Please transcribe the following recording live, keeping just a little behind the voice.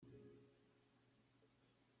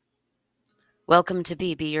Welcome to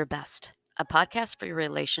Be Your Best, a podcast for your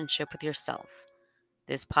relationship with yourself.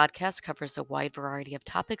 This podcast covers a wide variety of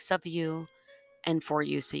topics of you and for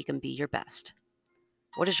you so you can be your best.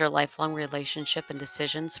 What is your lifelong relationship and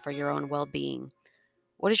decisions for your own well being?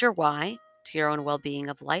 What is your why to your own well being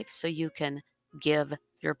of life so you can give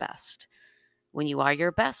your best? When you are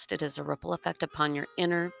your best, it has a ripple effect upon your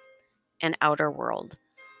inner and outer world.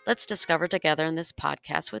 Let's discover together in this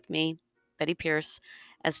podcast with me, Betty Pierce,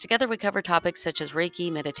 as together we cover topics such as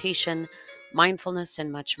Reiki, meditation, mindfulness,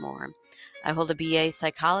 and much more. I hold a BA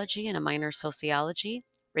psychology and a minor sociology,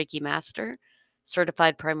 Reiki master,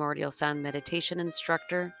 certified primordial sound meditation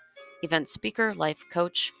instructor, event speaker, life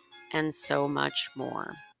coach, and so much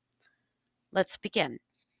more. Let's begin.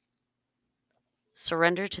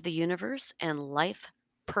 Surrender to the Universe and Life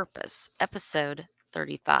Purpose, episode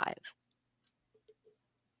 35.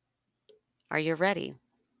 Are you ready?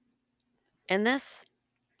 In this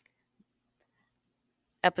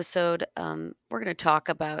episode, we're going to talk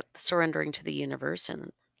about surrendering to the universe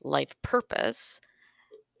and life purpose.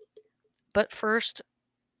 But first,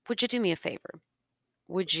 would you do me a favor?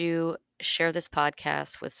 Would you share this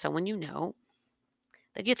podcast with someone you know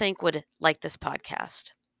that you think would like this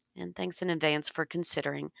podcast? And thanks in advance for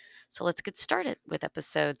considering. So let's get started with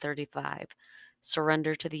episode 35,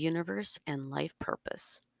 Surrender to the Universe and Life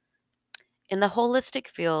Purpose. In the holistic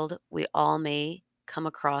field, we all may come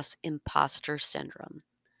across imposter syndrome.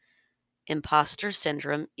 Imposter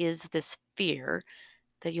syndrome is this fear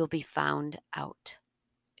that you'll be found out.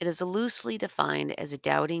 It is loosely defined as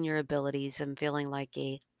doubting your abilities and feeling like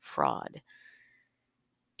a fraud.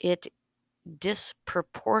 It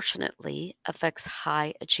disproportionately affects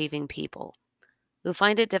high achieving people who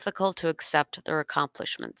find it difficult to accept their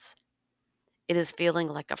accomplishments. It is feeling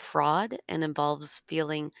like a fraud and involves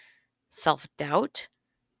feeling self doubt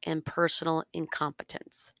and personal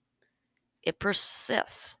incompetence. It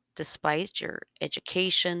persists despite your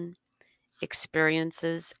education,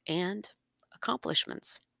 experiences, and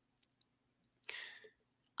accomplishments.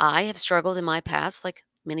 I have struggled in my past, like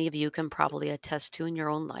many of you can probably attest to in your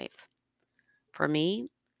own life. For me,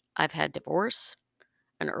 I've had divorce,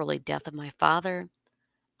 an early death of my father,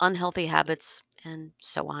 unhealthy habits, and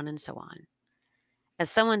so on and so on. As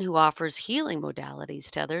someone who offers healing modalities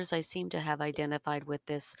to others, I seem to have identified with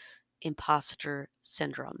this imposter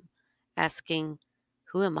syndrome, asking,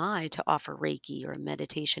 who am I to offer Reiki or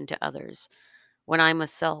meditation to others when I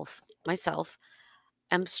myself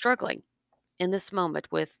am struggling in this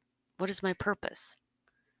moment with what is my purpose?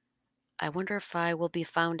 I wonder if I will be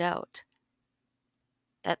found out.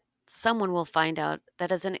 That someone will find out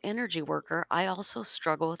that as an energy worker, I also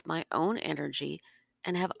struggle with my own energy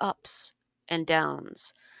and have ups and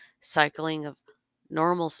downs, cycling of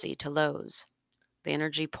normalcy to lows, the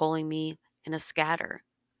energy pulling me in a scatter.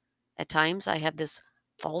 At times, I have this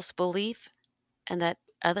false belief and that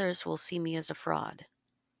others will see me as a fraud.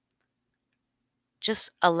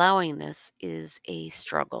 Just allowing this is a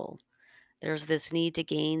struggle. There's this need to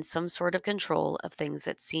gain some sort of control of things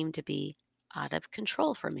that seem to be out of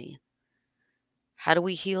control for me. How do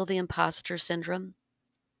we heal the imposter syndrome?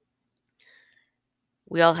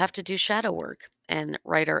 We all have to do shadow work and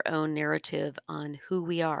write our own narrative on who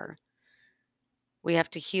we are. We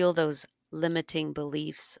have to heal those limiting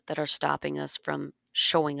beliefs that are stopping us from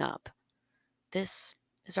showing up. This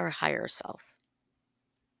is our higher self.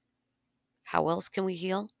 How else can we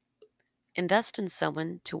heal? Invest in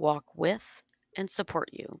someone to walk with and support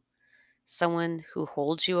you, someone who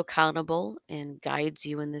holds you accountable and guides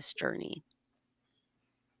you in this journey.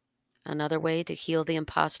 Another way to heal the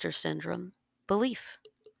imposter syndrome, belief.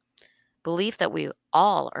 Belief that we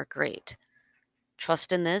all are great.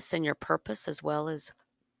 Trust in this and your purpose as well as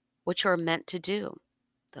what you're meant to do,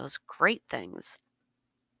 those great things.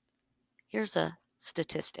 Here's a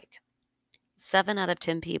statistic. 7 out of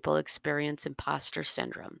 10 people experience imposter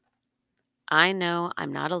syndrome. I know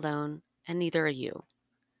I'm not alone, and neither are you.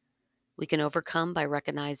 We can overcome by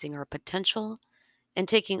recognizing our potential and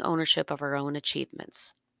taking ownership of our own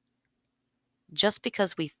achievements. Just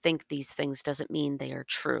because we think these things doesn't mean they are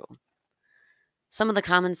true. Some of the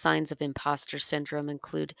common signs of imposter syndrome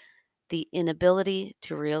include the inability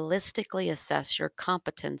to realistically assess your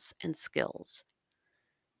competence and skills.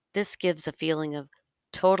 This gives a feeling of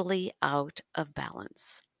totally out of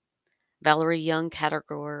balance. Valerie Young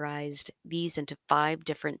categorized these into 5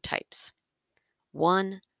 different types.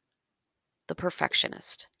 1, the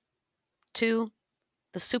perfectionist. 2,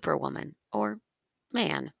 the superwoman or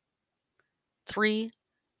man. 3,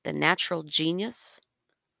 the natural genius.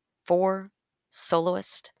 4,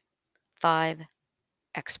 soloist. 5,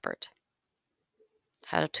 expert.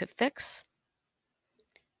 How to fix?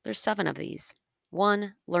 There's 7 of these.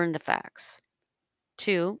 1. Learn the facts.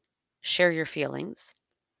 2. Share your feelings.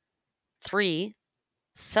 3.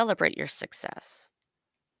 Celebrate your success.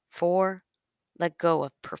 4. Let go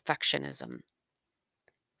of perfectionism.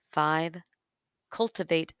 5.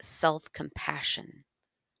 Cultivate self-compassion.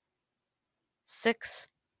 6.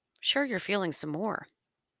 Share your feelings some more.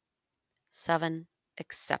 7.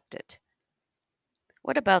 Accept it.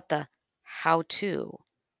 What about the how-to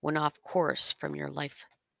when off course from your life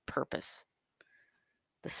purpose?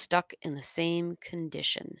 The stuck in the same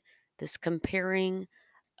condition, this comparing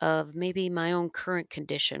of maybe my own current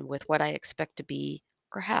condition with what I expect to be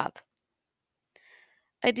or have.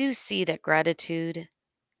 I do see that gratitude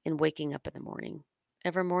in waking up in the morning.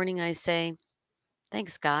 Every morning I say,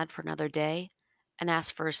 thanks God for another day, and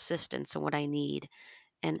ask for assistance in what I need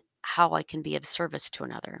and how I can be of service to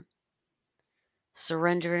another.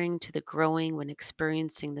 Surrendering to the growing when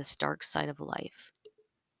experiencing this dark side of life.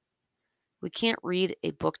 We can't read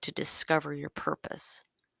a book to discover your purpose.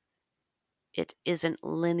 It isn't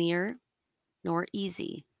linear nor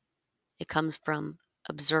easy. It comes from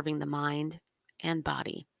observing the mind and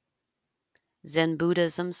body. Zen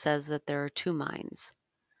Buddhism says that there are two minds,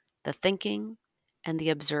 the thinking and the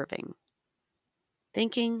observing.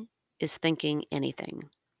 Thinking is thinking anything.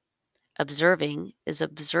 Observing is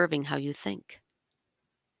observing how you think.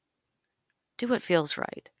 Do what feels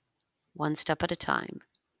right, one step at a time.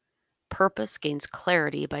 Purpose gains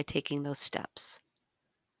clarity by taking those steps.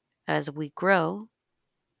 As we grow,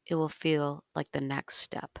 it will feel like the next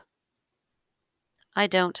step. I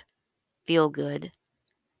don't feel good,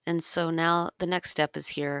 and so now the next step is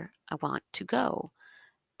here. I want to go,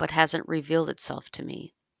 but hasn't revealed itself to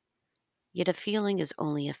me. Yet a feeling is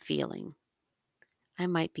only a feeling. I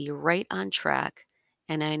might be right on track,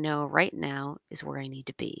 and I know right now is where I need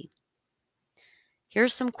to be.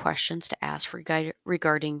 Here's some questions to ask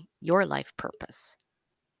regarding your life purpose.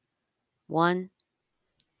 1.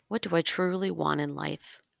 What do I truly want in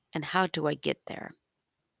life, and how do I get there?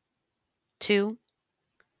 2.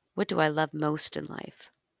 What do I love most in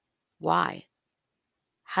life? Why?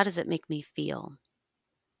 How does it make me feel?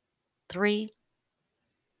 3.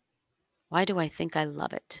 Why do I think I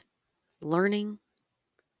love it? Learning,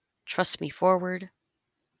 trust me forward.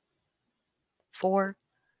 4.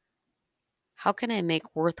 How can I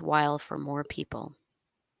make worthwhile for more people?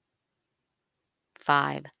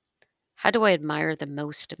 5. How do I admire the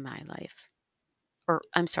most in my life? Or,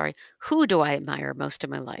 I'm sorry, who do I admire most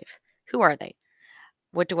in my life? Who are they?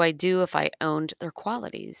 What do I do if I owned their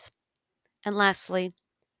qualities? And lastly,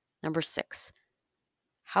 number 6,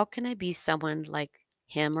 how can I be someone like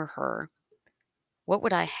him or her? What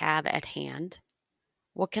would I have at hand?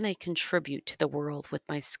 What can I contribute to the world with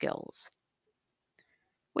my skills?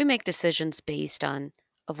 We make decisions based on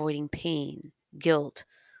avoiding pain, guilt,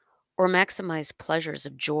 or maximize pleasures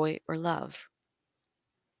of joy or love.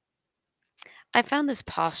 I found this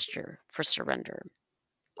posture for surrender,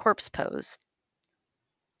 corpse pose,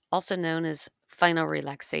 also known as final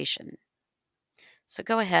relaxation. So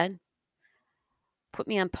go ahead, put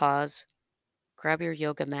me on pause, grab your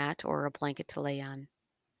yoga mat or a blanket to lay on,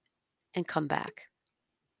 and come back.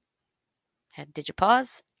 Did you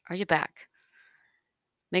pause? Are you back?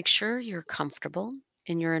 Make sure you're comfortable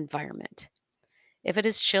in your environment. If it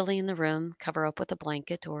is chilly in the room, cover up with a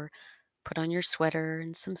blanket or put on your sweater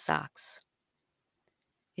and some socks.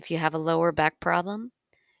 If you have a lower back problem,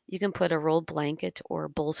 you can put a rolled blanket or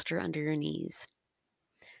bolster under your knees.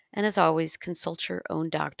 And as always, consult your own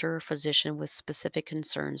doctor or physician with specific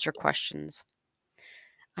concerns or questions.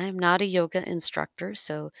 I am not a yoga instructor,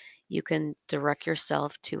 so you can direct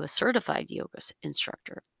yourself to a certified yoga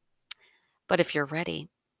instructor. But if you're ready,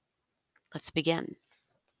 let's begin.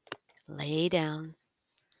 Lay down,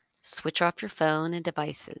 switch off your phone and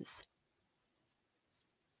devices.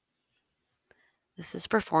 This is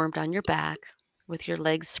performed on your back with your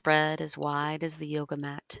legs spread as wide as the yoga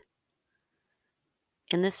mat.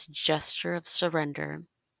 In this gesture of surrender,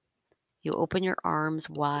 you open your arms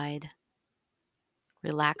wide,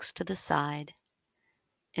 relax to the side,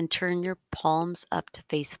 and turn your palms up to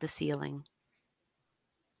face the ceiling.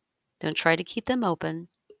 Don't try to keep them open.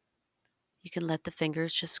 You can let the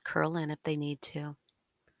fingers just curl in if they need to,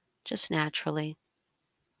 just naturally.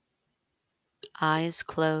 Eyes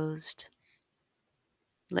closed.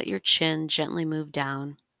 Let your chin gently move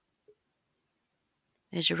down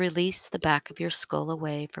as you release the back of your skull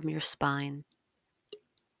away from your spine.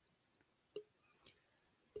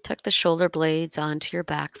 Tuck the shoulder blades onto your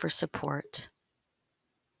back for support.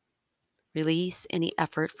 Release any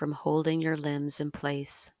effort from holding your limbs in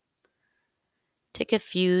place. Take a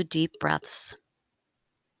few deep breaths.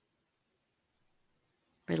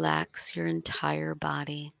 Relax your entire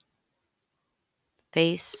body.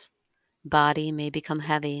 Face, body may become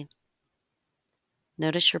heavy.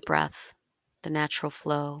 Notice your breath, the natural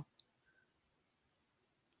flow.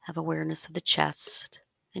 Have awareness of the chest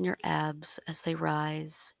and your abs as they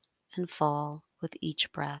rise and fall with each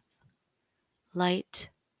breath, light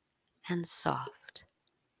and soft.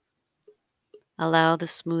 Allow the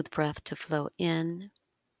smooth breath to flow in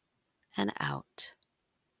and out.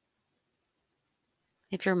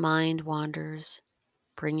 If your mind wanders,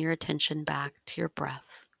 bring your attention back to your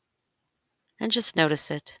breath and just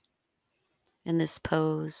notice it. In this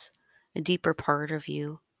pose, a deeper part of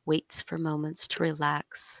you waits for moments to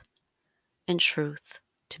relax and truth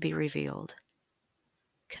to be revealed.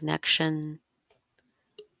 Connection,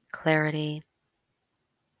 clarity,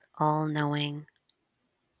 all-knowing,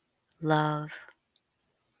 love,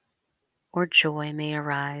 or joy may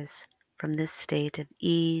arise from this state of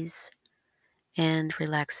ease and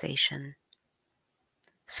relaxation.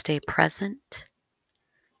 Stay present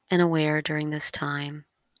and aware during this time.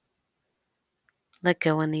 Let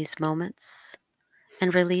go in these moments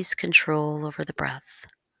and release control over the breath.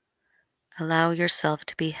 Allow yourself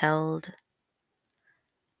to be held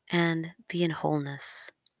and be in wholeness.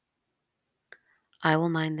 I will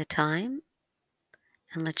mind the time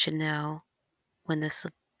and let you know when this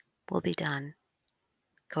will be done.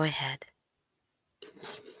 Go ahead.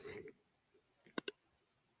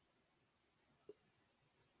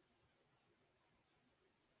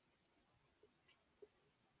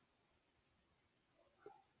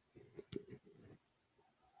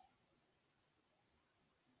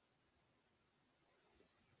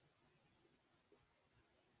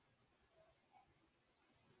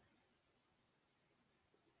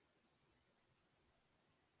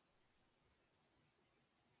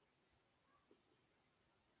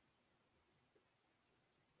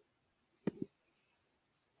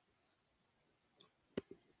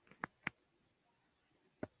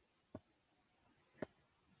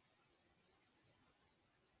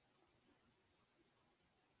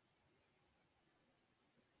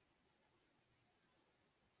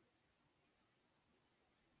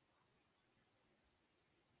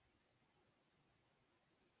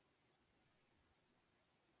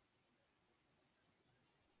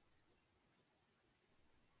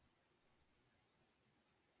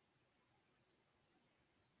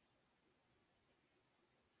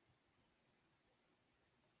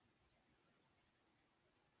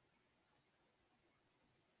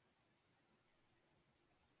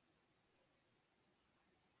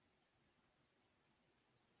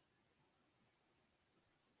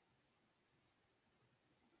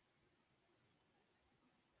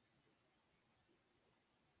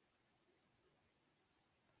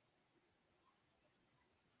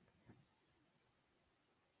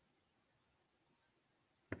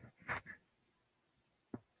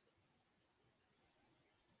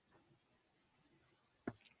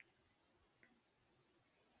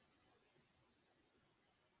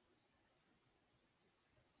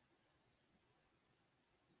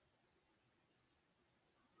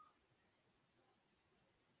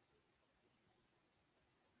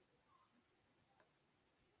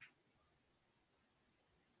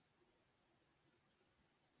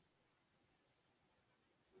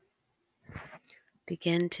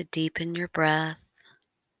 Begin to deepen your breath.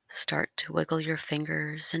 Start to wiggle your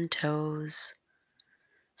fingers and toes.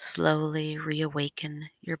 Slowly reawaken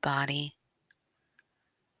your body.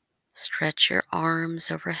 Stretch your arms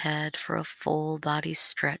overhead for a full body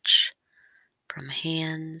stretch from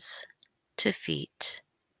hands to feet.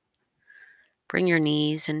 Bring your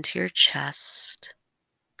knees into your chest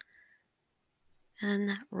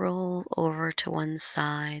and roll over to one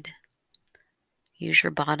side. Use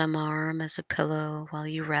your bottom arm as a pillow while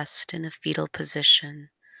you rest in a fetal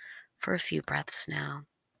position for a few breaths now.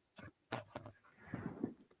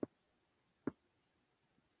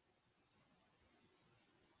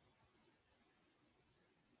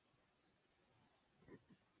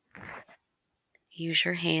 Use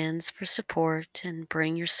your hands for support and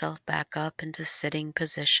bring yourself back up into sitting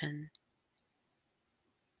position.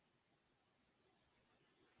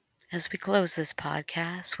 As we close this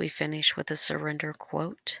podcast, we finish with a surrender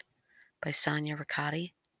quote by Sonia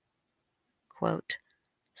Riccati. Quote,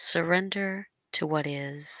 "Surrender to what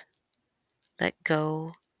is, let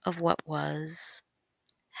go of what was,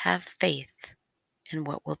 have faith in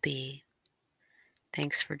what will be."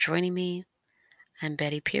 Thanks for joining me. I'm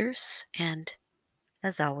Betty Pierce, and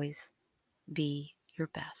as always, be your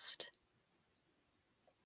best.